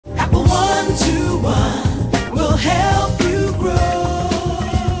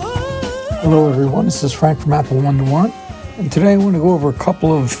Hello everyone, this is Frank from Apple One-to-One, and today I want to go over a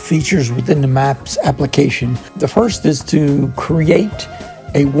couple of features within the Maps application. The first is to create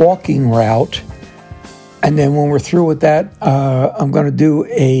a walking route, and then when we're through with that, I'm going to do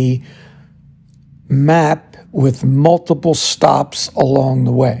a map with multiple stops along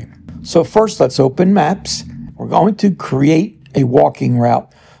the way. So first, let's open Maps. We're going to create a walking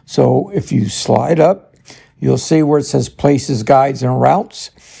route. So if you slide up, you'll see where it says Places, Guides, and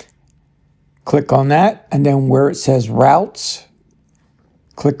Routes. Click on that, and then where it says Routes,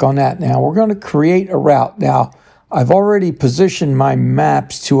 click on that. Now, we're going to create a route. Now, I've already positioned my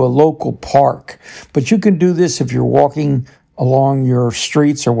maps to a local park, but you can do this if you're walking along your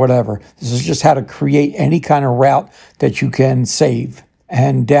streets or whatever. This is just how to create any kind of route that you can save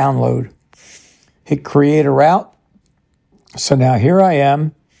and download. Hit Create a Route. So now here I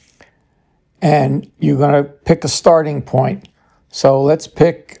am, and you're going to pick a starting point. So let's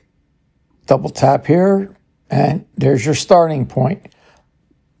pick, double tap here, and there's your starting point.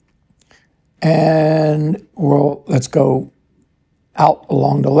 And let's go out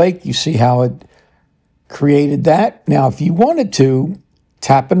along the lake. You see how it created that. Now, if you wanted to,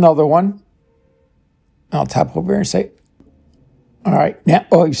 tap another one. I'll tap over here and say, all right. Now,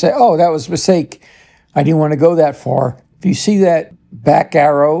 you say, oh, that was a mistake. I didn't want to go that far. If you see that back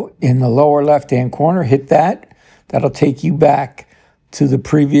arrow in the lower left-hand corner, hit that. That'll take you back to the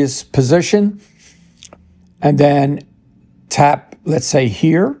previous position. And then tap, let's say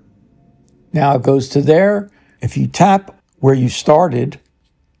here. Now it goes to there. If you tap where you started,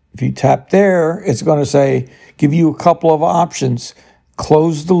 if you tap there, it's going to say, give you a couple of options.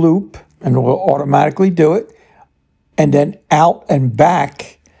 Close the loop, and it will automatically do it. And then out and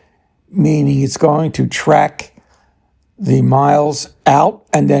back, meaning it's going to track the miles out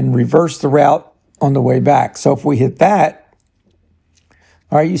and then reverse the route on the way back. So if we hit that,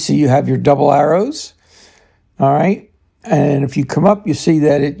 all right, you see you have your double arrows, all right? And if you come up, you see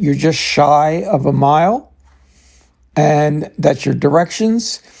that you're just shy of a mile, and that's your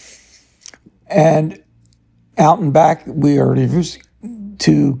directions. And out and back, we are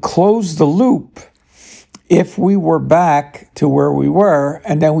to close the loop. If we were back to where we were,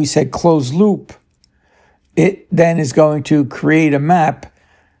 and then we said close loop, it then is going to create a map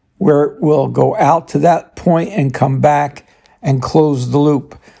where it will go out to that point and come back and close the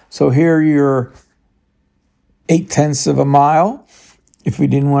loop. So here you're 0.8 of a mile. If we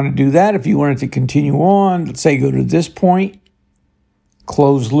didn't want to do that, if you wanted to continue on, let's say go to this point,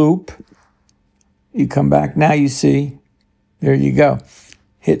 close loop, you come back. Now you see, there you go.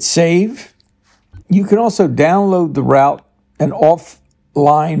 Hit save. You can also download the route, an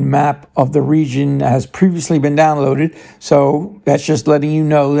offline map of the region that has previously been downloaded. So that's just letting you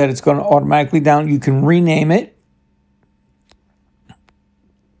know that it's going to automatically download. You can rename it.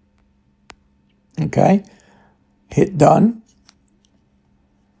 Okay. Hit done.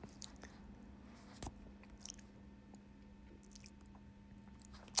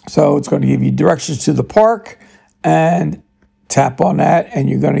 So it's going to give you directions to the park, and tap on that, and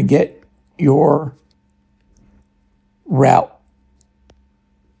you're going to get your route.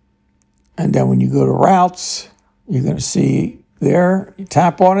 And then when you go to routes, you're going to see there, you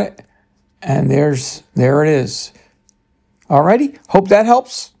tap on it, and there it is. Alrighty, hope that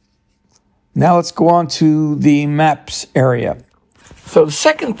helps. Now let's go on to the maps area. So the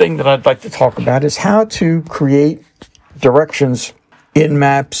second thing that I'd like to talk about is how to create directions in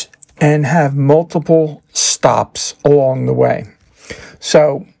maps and have multiple stops along the way.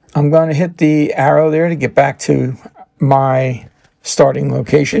 So I'm going to hit the arrow there to get back to my starting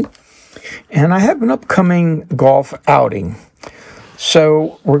location. And I have an upcoming golf outing.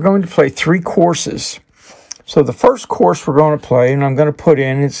 So we're going to play 3 courses. So the first course we're going to play, and I'm going to put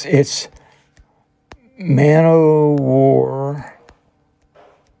in, it's Man o' War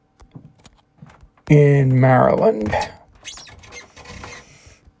in Maryland.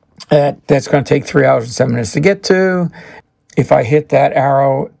 That's going to take 3 hours and 7 minutes to get to. If I hit that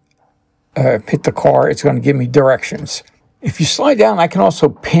arrow, hit the car, it's going to give me directions. If you slide down, I can also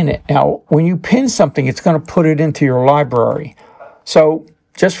pin it. Now, when you pin something, it's going to put it into your library. So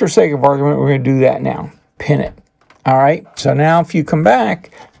just for sake of argument, we're going to do that now. Pin it. All right. So now if you come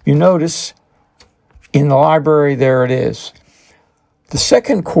back, you notice in the library, there it is. The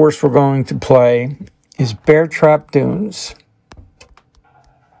second course we're going to play is Bear Trap Dunes.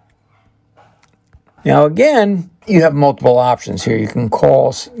 Now, again, you have multiple options here. You can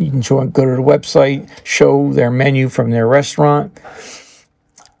call, you can go to the website, show their menu from their restaurant,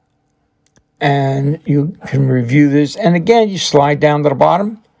 and you can review this. And again, you slide down to the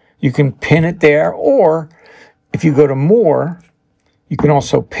bottom. You can pin it there, or if you go to more, you can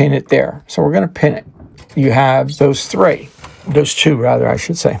also pin it there. So we're going to pin it. You have those two rather, I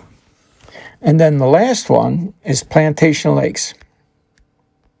should say. And then the last one is Plantation Lakes.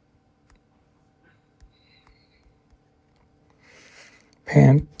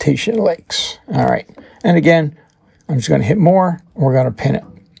 Plantation Lakes. All right. And again, I'm just going to hit more. We're going to pin it.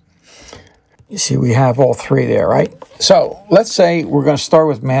 You see, we have all three there, right? So let's say we're going to start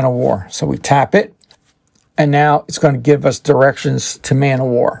with Man of War. So we tap it, and now it's going to give us directions to Man of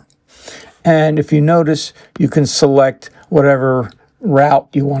War. And if you notice, you can select whatever route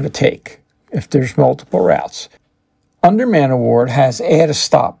you want to take if there's multiple routes. Under Man of War, it has Add a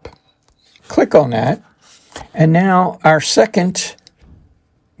Stop. Click on that, and now our second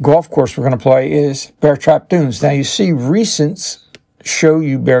golf course we're going to play is Bear Trap Dunes. Now you see recents show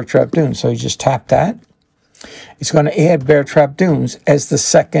you Bear Trap Dunes, so you just tap that. It's going to add Bear Trap Dunes as the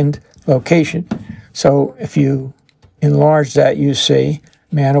second location. So if you enlarge that, you see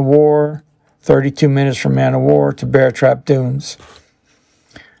Man of War, 32 minutes from Man of War to Bear Trap Dunes.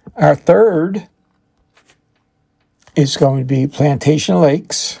 Our third is going to be Plantation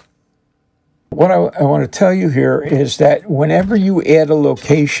Lakes. What I want to tell you here is that whenever you add a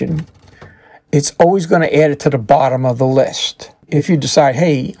location, it's always going to add it to the bottom of the list. If you decide,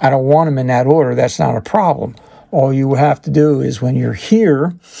 hey, I don't want them in that order, that's not a problem. All you have to do is when you're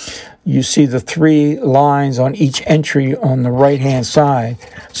here, you see the three lines on each entry on the right-hand side.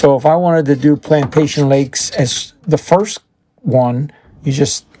 So if I wanted to do Plantation Lakes as the first one, you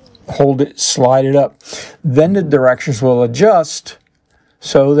just hold it, slide it up. Then the directions will adjust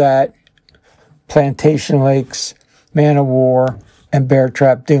so that Plantation Lakes, Man of War, and Bear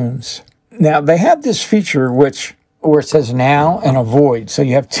Trap Dunes. Now, they have this feature where it says now and avoid. So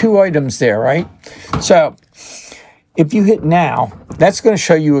you have two items there, right? So if you hit now, that's going to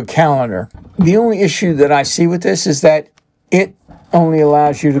show you a calendar. The only issue that I see with this is that it only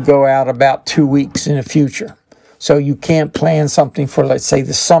allows you to go out about 2 weeks in the future. So you can't plan something for, let's say,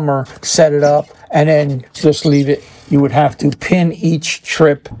 the summer, set it up, and then just leave it. You would have to pin each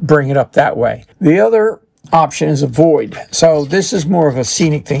trip, bring it up that way. The other option is avoid. So this is more of a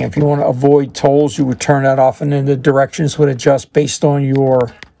scenic thing. If you want to avoid tolls, you would turn that off, and then the directions would adjust based on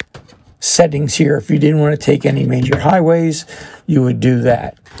your settings here. If you didn't want to take any major highways, you would do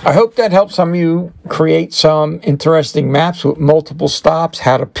that. I hope that helps some of you create some interesting maps with multiple stops,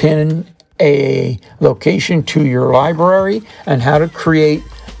 how to pin a location to your library, and how to create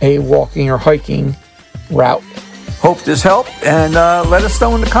a walking or hiking route. Hope this helped, and let us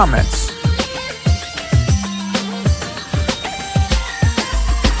know in the comments.